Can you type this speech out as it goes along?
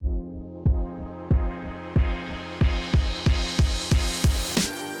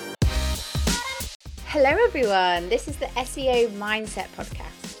Hello everyone, this is the SEO Mindset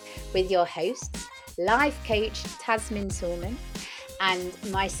Podcast with your hosts, life coach Tasmin Sulman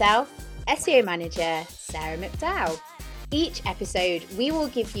and myself, SEO manager Sarah McDowell. Each episode, we will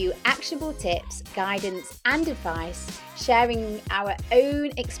give you actionable tips, guidance and advice, sharing our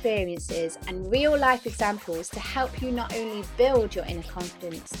own experiences and real life examples to help you not only build your inner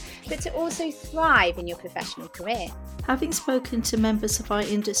confidence, but to also thrive in your professional career. Having spoken to members of our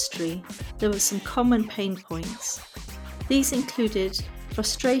industry, there were some common pain points. These included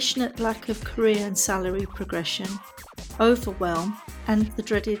frustration at lack of career and salary progression, overwhelm, and the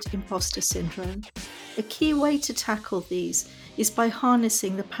dreaded imposter syndrome. A key way to tackle these is by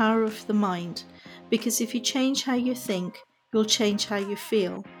harnessing the power of the mind, because if you change how you think, you'll change how you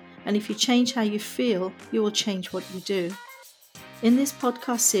feel, and if you change how you feel, you will change what you do. In this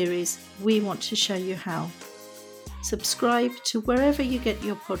podcast series, we want to show you how. Subscribe to wherever you get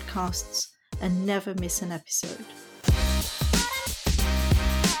your podcasts and never miss an episode.